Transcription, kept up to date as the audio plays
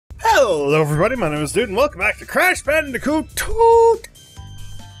Hello everybody, my name is Dude, and welcome back to Crash Bandicoot. Toot!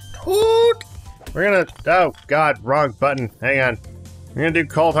 Toot! We're gonna... Oh, God, wrong button. Hang on. We're gonna do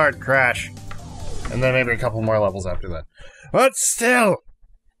Cold Hard Crash. And then maybe a couple more levels after that. But still!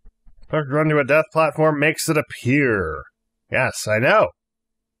 Quick run to a death platform makes it appear. Yes, I know.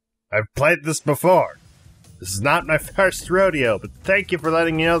 I've played this before. This is not my first rodeo, but thank you for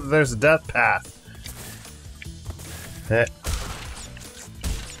letting me know that there's a death path.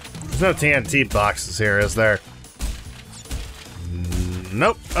 There's no TNT boxes here, is there?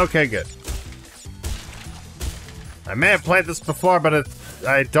 Nope. Okay, good. I may have played this before, but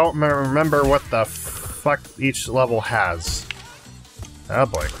I don't remember what the fuck each level has. Oh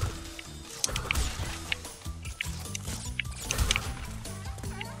boy.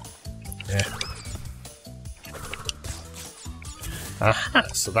 Yeah. Aha,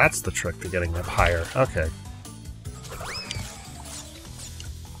 so that's the trick to getting up higher. Okay.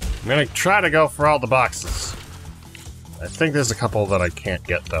 I'm gonna try to go for all the boxes. I think there's a couple that I can't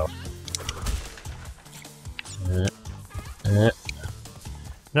get, though.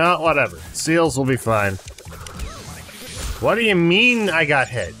 No, whatever. Seals will be fine. What do you mean I got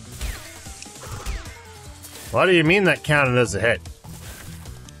hit? What do you mean that counted as a hit?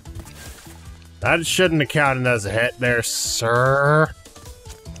 That shouldn't have counted as a hit there, sir.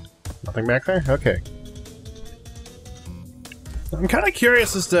 Nothing back there? Okay. I'm kind of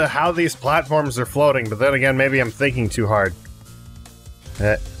curious as to how these platforms are floating, but then again, maybe I'm thinking too hard.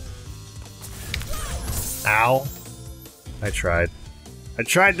 Ow. I tried. I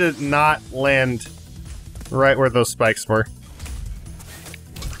tried to not land right where those spikes were.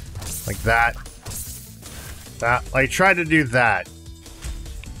 Like that. I tried to do that.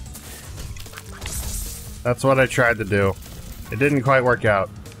 That's what I tried to do. It didn't quite work out.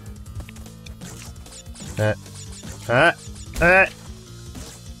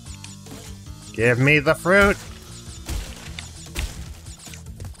 Give me the fruit!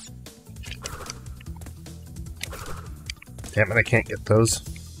 Damn it, I can't get those.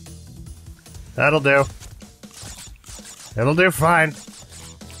 That'll do. It'll do fine.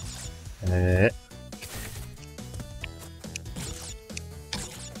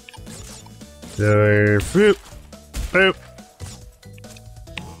 Boop. Boop.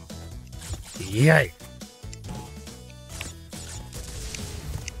 Yay.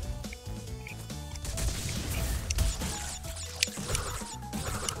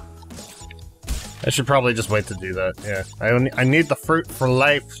 I should probably just wait to do that, yeah. I need the fruit for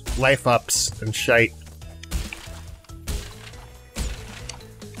life ups and shite.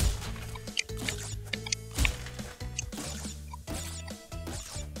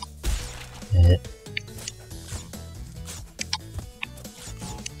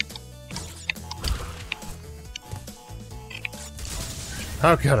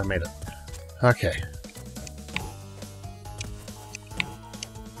 Oh god, I made it. Okay.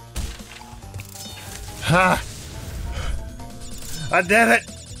 Ha! I did it!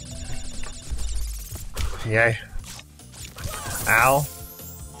 Yay. Ow.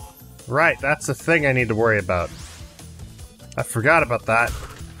 Right, that's the thing I need to worry about. I forgot about that.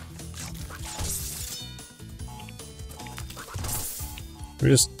 We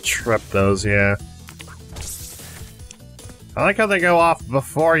just trip those, yeah. I like how they go off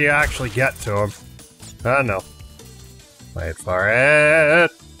before you actually get to them. Oh no. Wait for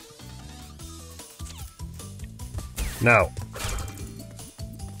it! No.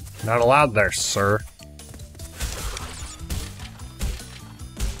 Not allowed there, sir.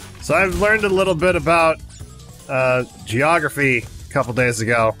 So I've learned a little bit about geography a couple days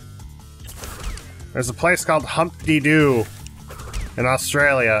ago. There's a place called Humpty Doo in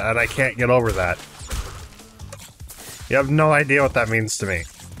Australia, and I can't get over that. You have no idea what that means to me.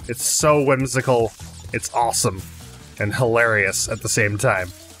 It's so whimsical, it's awesome, and hilarious at the same time.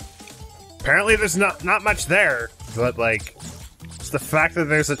 Apparently there's not much there, but like, it's the fact that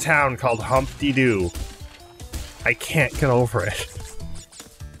there's a town called Humpty Doo. I can't get over it.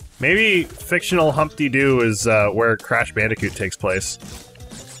 Maybe fictional Humpty Doo is where Crash Bandicoot takes place.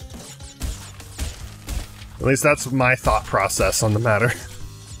 At least that's my thought process on the matter.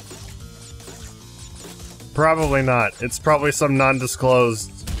 Probably not. It's probably some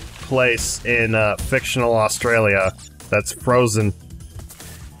non-disclosed place in fictional Australia that's frozen.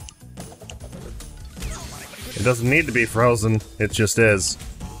 It doesn't need to be frozen, it just is.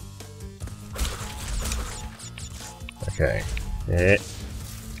 Okay.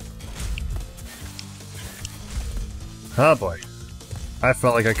 Oh boy. I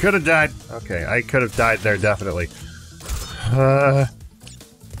felt like I could have died. Okay, I could have died there, definitely.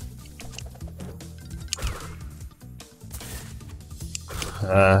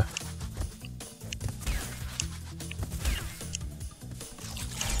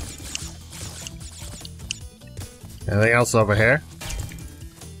 Anything else over here?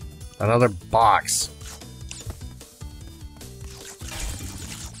 Another box.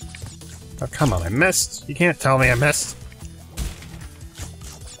 Oh, come on, I missed. You can't tell me I missed.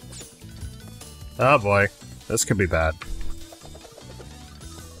 Oh boy, this could be bad.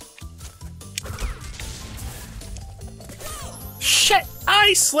 Shit!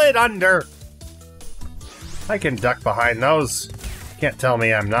 I slid under! I can duck behind those. Can't tell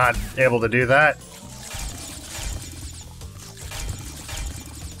me I'm not able to do that.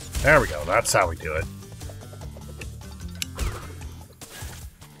 There we go, that's how we do it.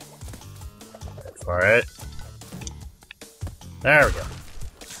 Wait for it. There we go.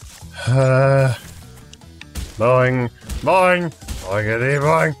 Boing, boing, boingity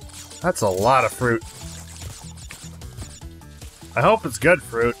boing. That's a lot of fruit. I hope it's good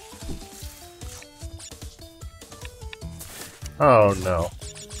fruit. Oh no.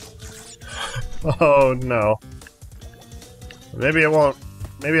 Oh no. Maybe I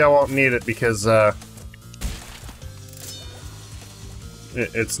won't need it because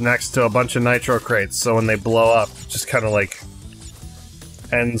it's next to a bunch of nitro crates, so when they blow up, it just kind of like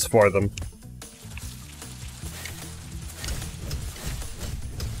ends for them.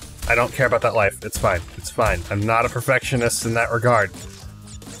 I don't care about that life. It's fine. It's fine. I'm not a perfectionist in that regard.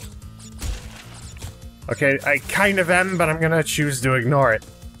 Okay, I kind of am, but I'm gonna choose to ignore it.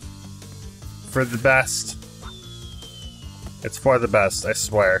 For the best. It's for the best, I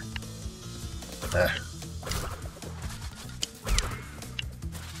swear.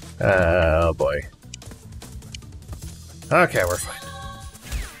 Oh boy. Okay, we're fine.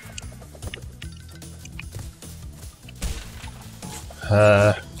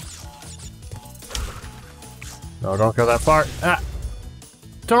 No, don't go that far. Ah!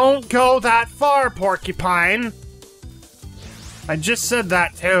 Don't go that far, Porcupine! I just said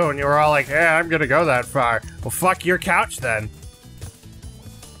that too, and you were all like, yeah, I'm gonna go that far. Well, fuck your couch then.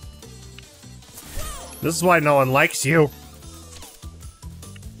 This is why no one likes you.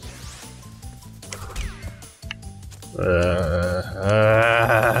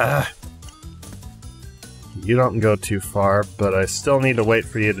 You don't go too far, but I still need to wait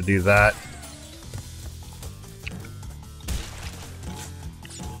for you to do that.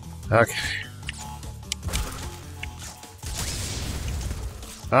 Okay.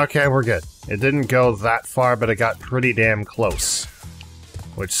 Okay, we're good. It didn't go that far, but it got pretty damn close.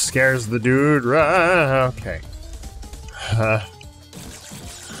 Which scares the dude. Okay.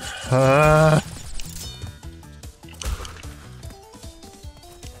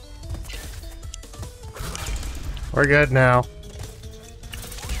 We're good now.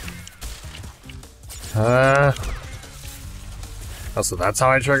 Oh, so that's how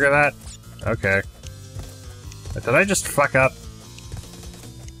I trigger that? Okay. Did I just fuck up?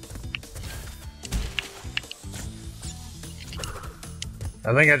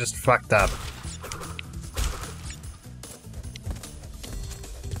 I think I just fucked up.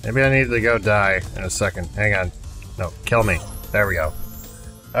 Maybe I need to go die in a second. Hang on. No, kill me. There we go.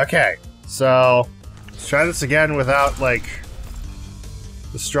 Okay, so let's try this again without, like,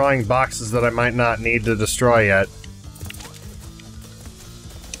 destroying boxes that I might not need to destroy yet.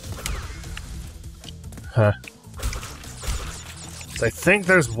 Huh. So I think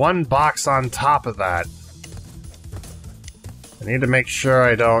there's one box on top of that. I need to make sure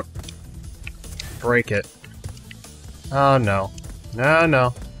I don't break it. Oh no. No,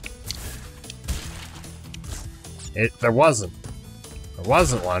 no. There wasn't. There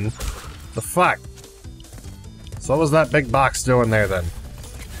wasn't one. The fuck? So what was that big box doing there then?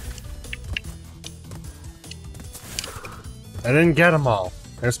 I didn't get them all.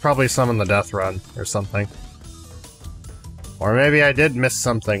 There's probably some in the death run or something. Or maybe I did miss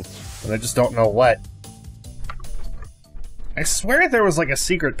something, and I just don't know what. I swear there was like a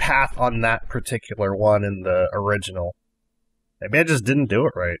secret path on that particular one in the original. Maybe I just didn't do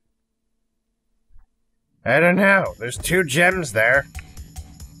it right. I don't know. There's 2 gems there.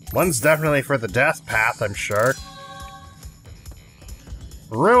 One's definitely for the death path, I'm sure.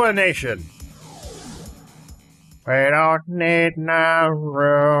 Ruination. We don't need no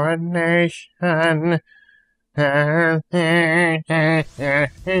ruination.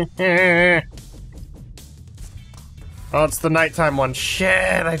 Oh, it's the nighttime one.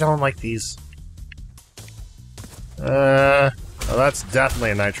 Shit, I don't like these. Oh, that's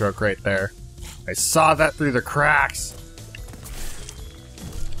definitely a nitro crate there. I saw that through the cracks.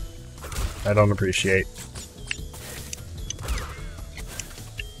 I don't appreciate.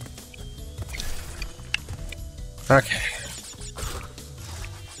 Okay.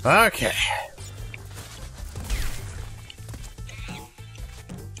 Okay.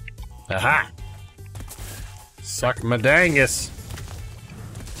 Aha! Suck my dangus.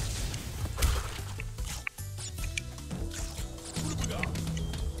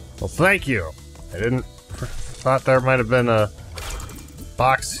 Well, thank you. I didn't... thought there might have been a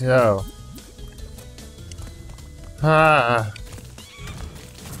box. Oh. Ah.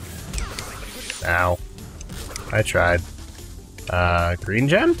 Ow. I tried. Green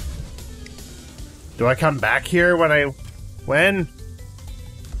gem? Do I come back here when I... when?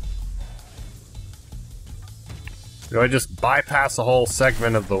 Do I just bypass a whole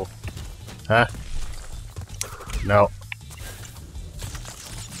segment of the... huh? No.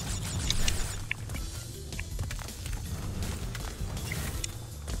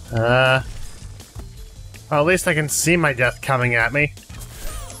 Well, at least I can see my death coming at me.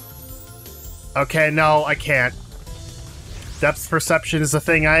 Okay, no, I can't. Depth perception is a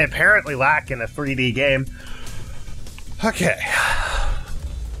thing I apparently lack in a 3D game. Okay.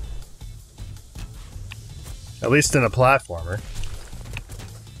 At least in a platformer.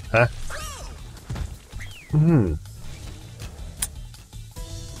 Huh?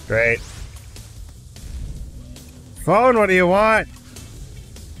 Great. Phone, what do you want?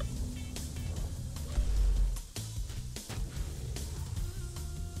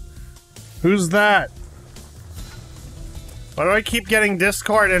 Who's that? Why do I keep getting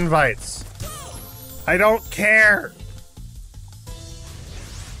Discord invites? I don't care!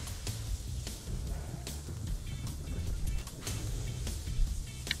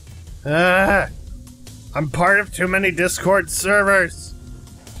 I'm part of too many Discord servers.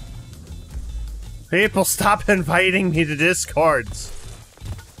 People, stop inviting me to Discords.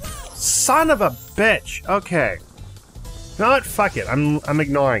 Son of a bitch. Okay. You know what? Fuck it. I'm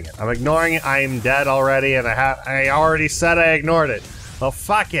ignoring it. I'm ignoring it. I am dead already, and I already said I ignored it. Well,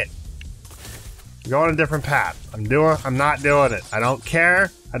 fuck it. I'm going a different path. I'm not doing it. I don't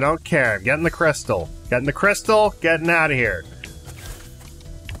care. I don't care. I'm getting the crystal. Getting the crystal, getting out of here.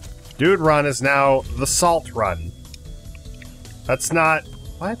 Doodrun is now the Salt Run. That's not...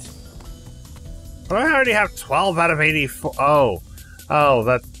 what? But I already have 12 out of 84. Oh. Oh,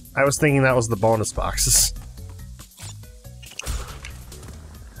 that... I was thinking that was the bonus boxes.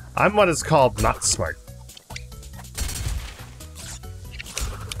 I'm what is called not smart.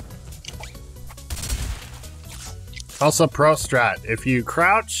 Also, pro strat. If you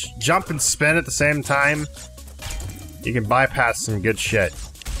crouch, jump, and spin at the same time, you can bypass some good shit.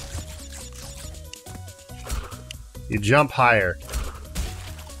 You jump higher.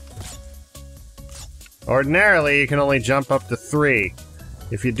 Ordinarily, you can only jump up to 3.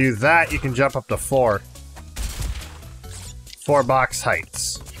 If you do that, you can jump up to 4. 4 box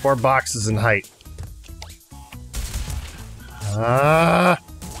heights. 4 boxes in height.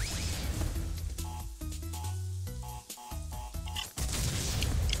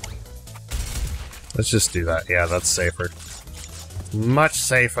 Let's just do that. Yeah, that's safer. Much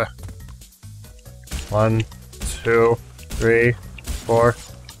safer. 1, 2, 3, 4.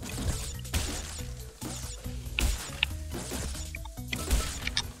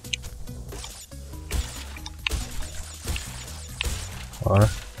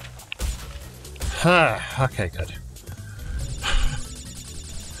 Okay, good.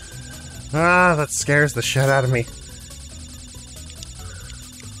 That scares the shit out of me.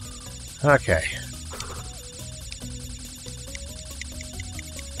 Okay.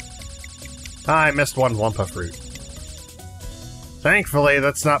 I missed one Wumpa fruit. Thankfully,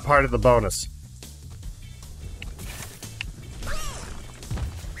 that's not part of the bonus.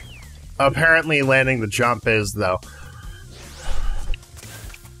 Apparently, landing the jump is, though.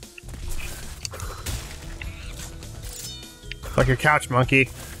 Like a couch monkey.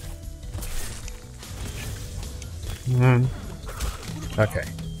 Okay.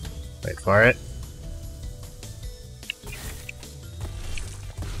 Wait for it.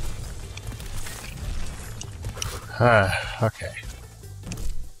 Okay.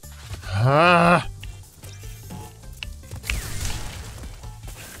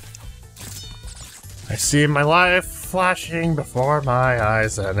 I see my life flashing before my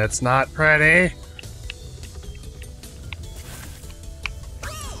eyes, and it's not pretty.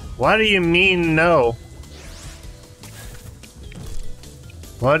 What do you mean, no?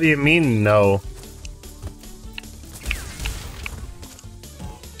 What do you mean, no?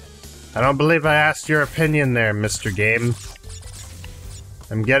 I don't believe I asked your opinion there, Mr. Game.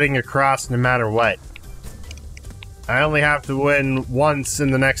 I'm getting across no matter what. I only have to win once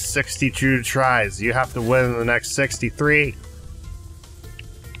in the next 62 tries. You have to win in the next 63.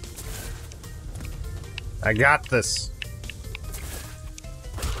 I got this.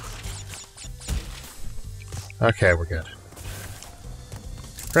 Okay, we're good.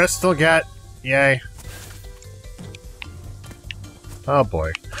 Crystal get. Yay. Oh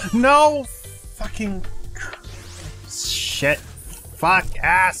boy. No! Fucking... shit. Fuck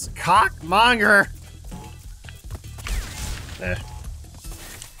ass cockmonger!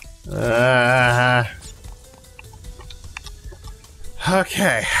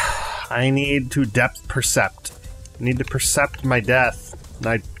 Okay. I need to depth percept. I need to percept my death.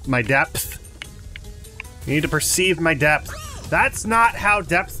 My depth. I need to perceive my depth. That's not how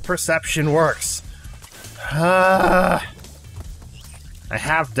depth perception works. I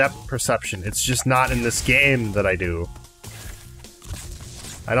have depth perception. It's just not in this game that I do.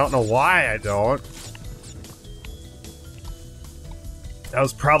 I don't know why I don't. I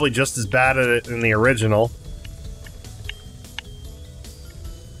was probably just as bad at it in the original.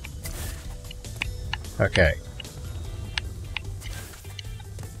 Okay.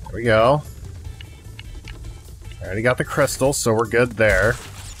 There we go. I already got the crystal, so we're good there.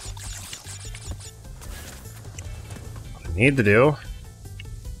 What I need to do...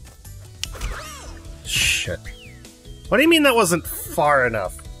 Shit. What do you mean that wasn't far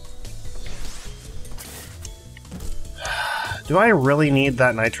enough? Do I really need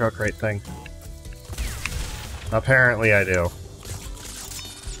that nitro crate thing? Apparently I do.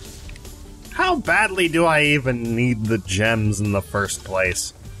 How badly do I even need the gems in the first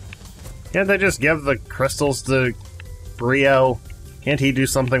place? Can't they just give the crystals to Brio? Can't he do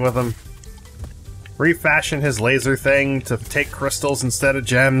something with them? Refashion his laser thing to take crystals instead of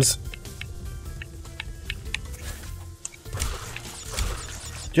gems?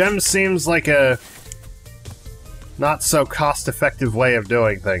 Gems seems like a not so cost-effective way of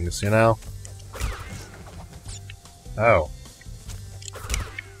doing things, you know? Oh.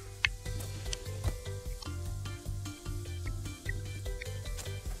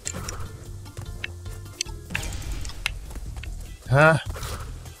 Huh?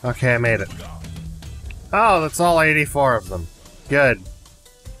 Okay, I made it. Oh, that's all 84 of them. Good.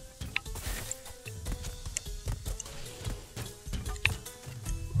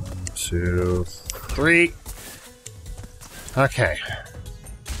 1, 2, 3. Okay.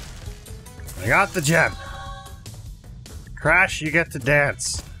 I got the gem. Crash, you get to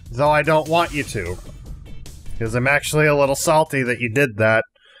dance. Though I don't want you to. Because I'm actually a little salty that you did that.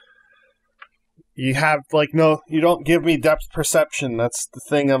 You have, like, no, you don't give me depth perception. That's the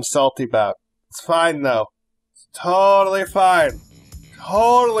thing I'm salty about. It's fine, though. It's totally fine.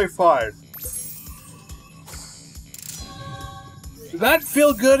 Totally fine. Did that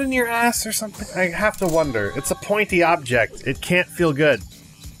feel good in your ass or something? I have to wonder. It's a pointy object. It can't feel good.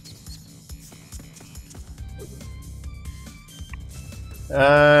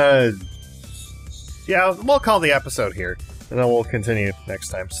 Yeah, we'll call the episode here. And then we'll continue next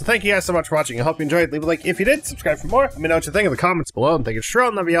time. So thank you guys so much for watching. I hope you enjoyed. Leave a like if you did. Subscribe for more. Let me know what you think in the comments below. And thank you to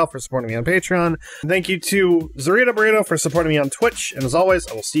Shroud and LVL for supporting me on Patreon. And thank you to Zarita Burrito for supporting me on Twitch. And as always,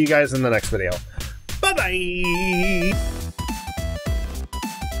 I will see you guys in the next video. Bye-bye!